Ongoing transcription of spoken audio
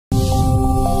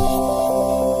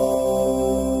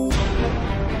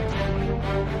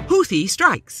Houthi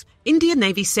strikes. Indian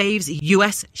Navy saves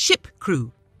US ship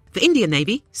crew. The Indian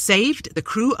Navy saved the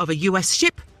crew of a US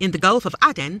ship in the Gulf of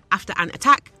Aden after an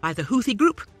attack by the Houthi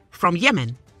group from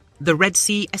Yemen. The Red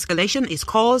Sea escalation is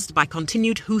caused by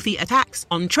continued Houthi attacks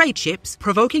on trade ships,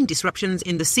 provoking disruptions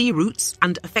in the sea routes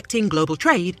and affecting global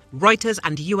trade, Reuters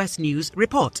and US News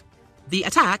report. The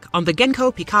attack on the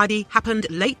Genco Picardy happened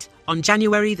late on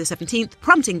January the 17th,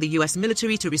 prompting the US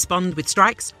military to respond with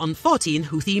strikes on 14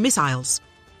 Houthi missiles.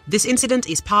 This incident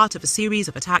is part of a series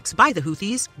of attacks by the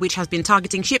Houthis, which has been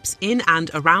targeting ships in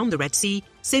and around the Red Sea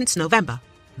since November.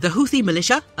 The Houthi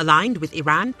militia, aligned with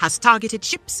Iran, has targeted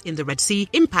ships in the Red Sea,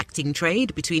 impacting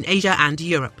trade between Asia and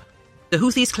Europe. The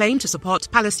Houthis claim to support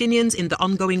Palestinians in the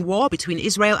ongoing war between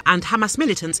Israel and Hamas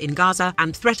militants in Gaza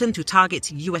and threaten to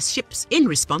target US ships in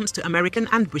response to American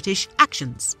and British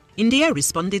actions. India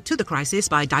responded to the crisis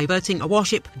by diverting a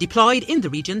warship deployed in the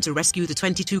region to rescue the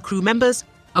 22 crew members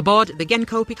aboard the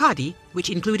Genco Picardy, which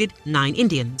included 9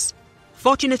 Indians.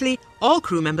 Fortunately, all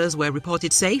crew members were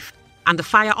reported safe, and the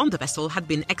fire on the vessel had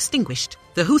been extinguished.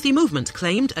 The Houthi movement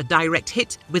claimed a direct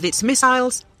hit with its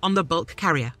missiles on the bulk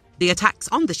carrier. The attacks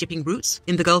on the shipping routes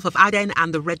in the Gulf of Aden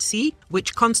and the Red Sea,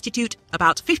 which constitute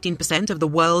about 15% of the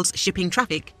world's shipping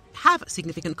traffic, have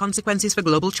significant consequences for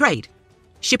global trade.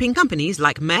 Shipping companies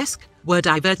like Maersk were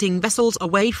diverting vessels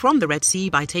away from the Red Sea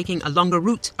by taking a longer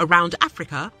route around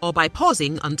Africa or by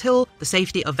pausing until the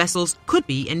safety of vessels could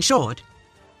be ensured.